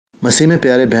मसीह में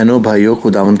प्यारे बहनों भाइयों,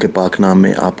 खुदावंद के पाक नाम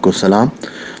में आपको सलाम।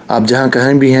 आप जहाँ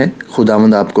कहीं भी हैं,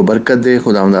 खुदावंद आपको बरकत दे,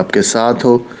 खुदावंद आपके साथ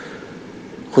हो।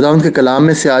 खुदावंद के कलाम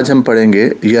में से आज हम पढ़ेंगे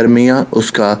यिर्मयाह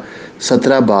उसका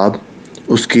 17 बाब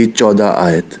उसकी 14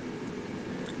 आयत।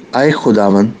 आए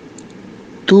खुदावंद,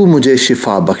 तू मुझे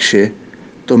शिफा बख्शे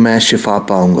तो मैं शिफा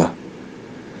पाऊँगा,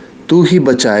 तू ही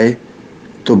बचाए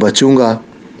तो बचूँगा,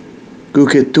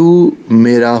 क्योंकि तू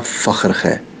मेरा फ़ख्र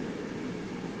है।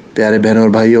 प्यारे बहनों और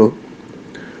भाइयों,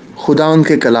 खुदावंद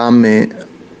के कलाम में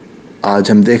आज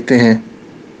हम देखते हैं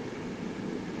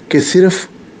कि सिर्फ़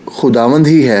खुदावंद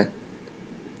ही है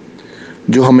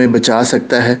जो हमें बचा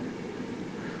सकता है,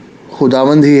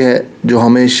 खुदावंद ही है जो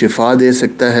हमें शिफा दे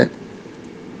सकता है,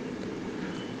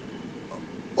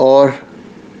 और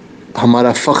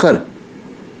हमारा फ़ख्र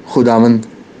खुदावंद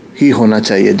ही होना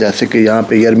चाहिए। जैसे कि यहाँ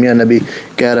पे यिर्मयाह नबी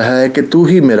कह रहा है कि तू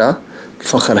ही मेरा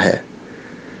फ़ख्र है।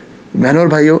 बहनों और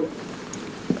भाइयों,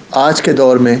 आज के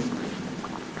दौर में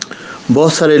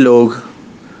बहुत सारे लोग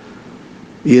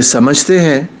ये समझते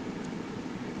हैं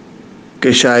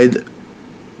कि शायद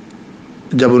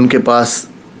जब उनके पास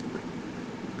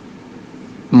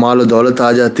माल और दौलत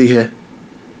आ जाती है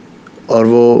और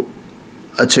वो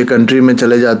अच्छे कंट्री में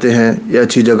चले जाते हैं या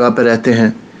अच्छी जगह पर रहते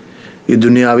हैं, ये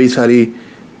दुनियावी सारी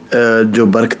जो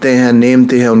बरकतें हैं,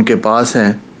 नेमतें हैं उनके पास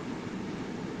हैं,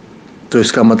 तो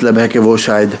इसका मतलब है कि वो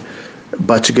शायद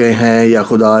बच गए हैं, या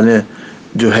खुदा ने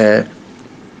जो है,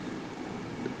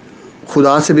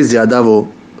 खुदा से भी ज़्यादा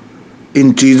वो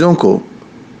इन चीज़ों को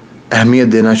अहमियत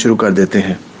देना शुरू कर देते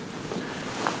हैं।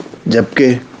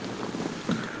 जबकि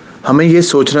हमें ये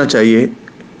सोचना चाहिए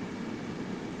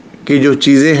कि जो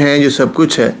चीज़ें हैं, जो सब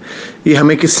कुछ है, ये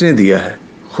हमें किसने दिया है?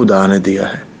 खुदा ने दिया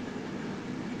है।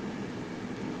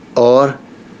 और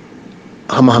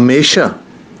हम हमेशा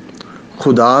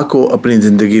खुदा को अपनी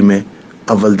ज़िंदगी में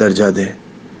अव्वल दर्जा दें,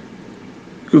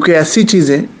 क्योंकि ऐसी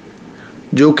चीज़ें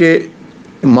जो कि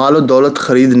माल और दौलत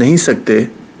ख़रीद नहीं सकते,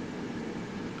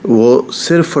 वो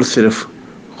सिर्फ़ और सिर्फ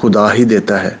खुदा ही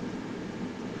देता है।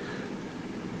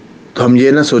 तो हम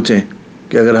ये ना सोचें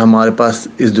कि अगर हमारे पास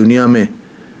इस दुनिया में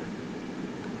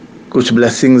कुछ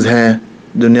ब्लेसिंग्स हैं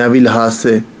दुनियावी लिहाज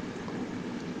से,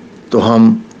 तो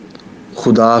हम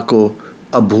खुदा को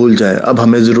अब भूल जाए। अब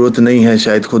हमें ज़रूरत नहीं है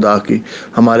शायद खुदा की,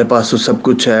 हमारे पास तो सब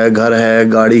कुछ है, घर है,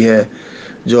 गाड़ी है,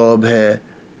 जॉब है,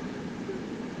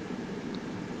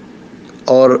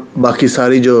 और बाकी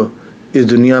सारी जो इस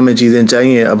दुनिया में चीज़ें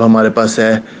चाहिए अब हमारे पास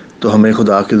है, तो हमें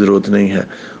खुदा की ज़रूरत नहीं है।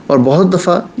 और बहुत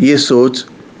दफ़ा ये सोच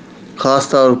ख़ास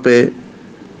तौर पे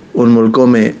उन मुल्कों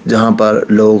में जहाँ पर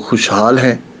लोग खुशहाल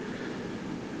हैं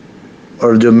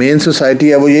और जो मेन सोसाइटी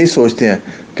है, वो यही सोचते हैं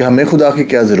कि हमें खुदा की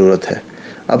क्या ज़रूरत है,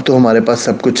 अब तो हमारे पास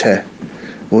सब कुछ है।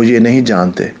 वो ये नहीं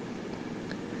जानते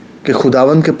कि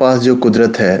खुदावंद के पास जो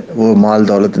कुदरत है वो माल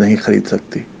दौलत नहीं ख़रीद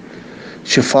सकती,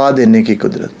 शिफा देने की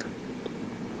कुदरत।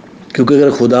 क्योंकि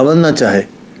अगर खुदावंद ना चाहे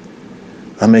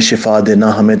हमें शिफा देना,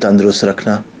 हमें तंदुरुस्त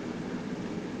रखना,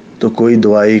 तो कोई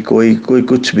दवाई, कोई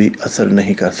कुछ भी असर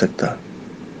नहीं कर सकता।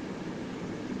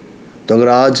 तो अगर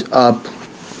आज आप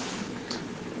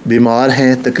बीमार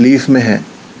हैं, तकलीफ़ में हैं,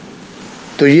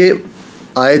 तो ये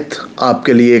आयत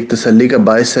आपके लिए एक तसल्ली का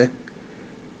बायस है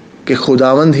कि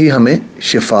खुदावंद ही हमें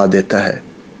शिफा देता है।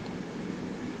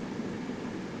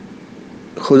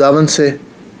 खुदावंद से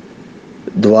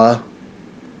दुआ,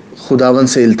 खुदावंद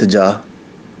से इल्तिजा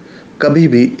कभी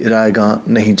भी रायगां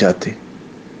नहीं जाती।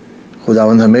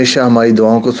 खुदावंद हमेशा हमारी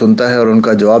दुआओं को सुनता है और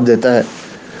उनका जवाब देता है।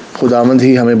 खुदावंद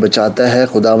ही हमें बचाता है,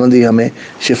 खुदावंद ही हमें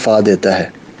शिफा देता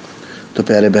है। तो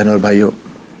प्यारे बहनों और भाइयों,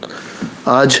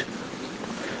 आज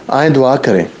आए दुआ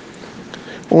करें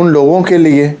उन लोगों के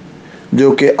लिए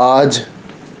जो कि आज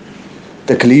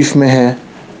तकलीफ़ में हैं,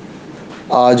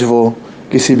 आज वो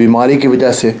किसी बीमारी की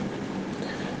वजह से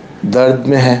दर्द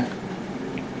में हैं,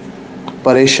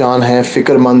 परेशान हैं,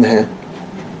 फ़िक्रमंद हैं।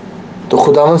 तो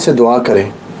खुदावंद से दुआ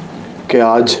करें कि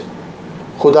आज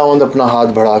खुदावंद अपना हाथ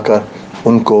बढ़ाकर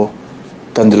उनको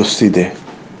तंदुरुस्ती दे,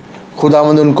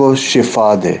 खुदावंद उनको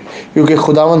शिफा दे। क्योंकि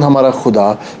खुदावंद हमारा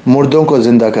खुदा मुर्दों को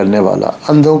ज़िंदा करने वाला,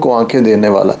 अंधों को आंखें देने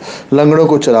वाला, लंगड़ों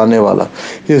को चलाने वाला,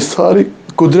 ये सारी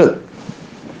कुदरत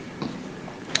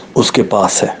उसके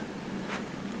पास है।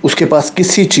 उसके पास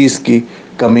किसी चीज़ की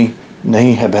कमी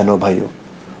नहीं है बहनों भाइयों।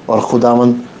 और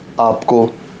खुदावंद आपको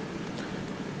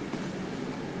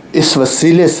इस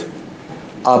वसीले से,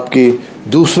 आपके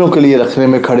दूसरों के लिए रखने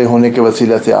में खड़े होने के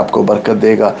वसीले से आपको बरकत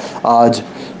देगा। आज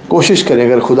कोशिश करें,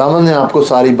 अगर खुदावंद ने आपको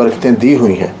सारी बरकतें दी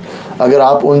हुई हैं, अगर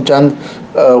आप उन चंद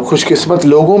खुशकिस्मत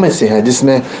लोगों में से हैं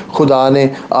जिसमें खुदा ने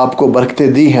आपको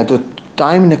बरकतें दी हैं, तो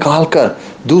टाइम निकाल कर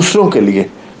दूसरों के लिए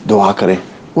दुआ करें,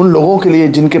 उन लोगों के लिए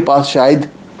जिनके पास शायद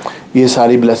ये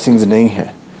सारी ब्लेसिंग्स नहीं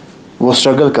हैं, وہ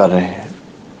اسٹرگل کر رہے ہیں،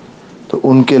 تو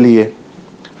ان کے لیے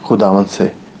خداوند سے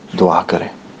دعا کریں،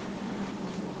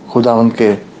 خداوند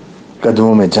کے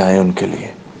قدموں میں جائیں ان کے لیے۔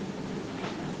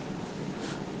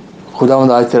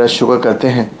 خداوند آج تیرا شکر کرتے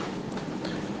ہیں،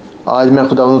 آج میں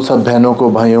خداوند سب بہنوں کو،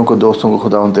 بھائیوں کو، دوستوں کو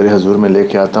خداوند تیرے حضور میں لے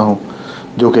کے آتا ہوں،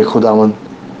 جو کہ خداوند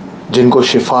جن کو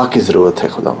شفا کی ضرورت ہے،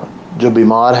 خداوند جو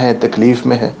بیمار ہیں، تکلیف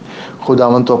میں ہیں،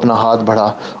 خداوند تو اپنا ہاتھ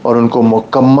بڑھا اور ان کو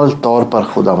مکمل طور پر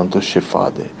خداوند تو شفا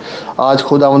دے۔ آج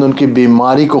خداوند ان کی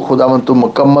بیماری کو خداوند تو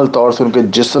مکمل طور سے ان کے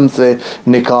جسم سے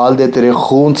نکال دے، تیرے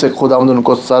خون سے خداوند ان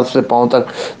کو سر سے پاؤں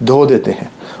تک دھو دیتے ہیں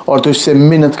اور تجھ سے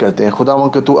منت کرتے ہیں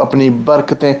خداوند کہ تو اپنی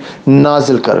برکتیں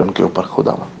نازل کر ان کے اوپر،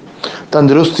 خداوند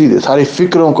تندرستی دے، ساری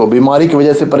فکروں کو، بیماری کی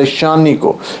وجہ سے پریشانی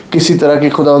کو، کسی طرح کی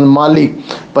خداوند مالی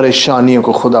پریشانیوں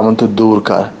کو خداوند تو دور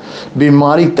کر،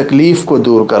 بیماری تکلیف کو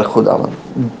دور کر،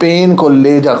 خداوند پین کو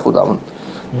لے جا، خداوند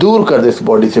دور کر دے اس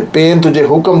باڈی سے پین۔ تجھے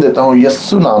حکم دیتا ہوں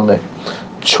یسوع نام میں،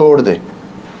 چھوڑ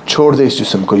دے اس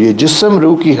جسم کو، یہ جسم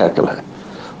روح کی ہیکل ہے۔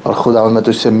 اور خداوند میں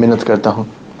تجھ سے منت کرتا ہوں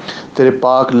تیرے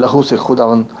پاک لہو سے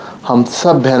خداوند ہم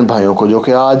سب بہن بھائیوں کو جو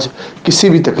کہ آج کسی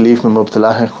بھی تکلیف میں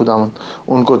مبتلا ہیں، خداوند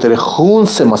ان کو تیرے خون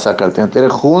سے مسح کرتے ہیں، تیرے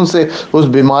خون سے اس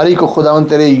بیماری کو خداوند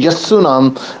تیرے یسوع نام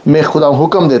میں خداوند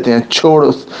حکم دیتے ہیں، چھوڑ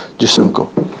اس جسم کو۔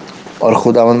 اور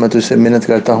خداوند میں تجھ سے منت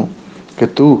کرتا ہوں کہ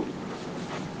تو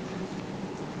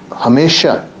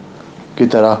ہمیشہ کی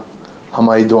طرح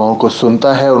ہماری دعاؤں کو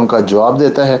سنتا ہے اور ان کا جواب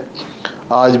دیتا ہے۔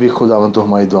 آج بھی خداوند تو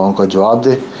ہماری دعاؤں کا جواب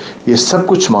دے، یہ سب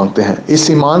کچھ مانگتے ہیں اس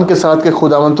ایمان کے ساتھ کہ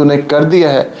خداوند تو نے کر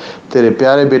دیا ہے، تیرے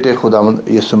پیارے بیٹے خداوند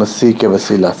یسوع مسیح کے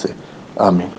وسیلہ سے، آمین۔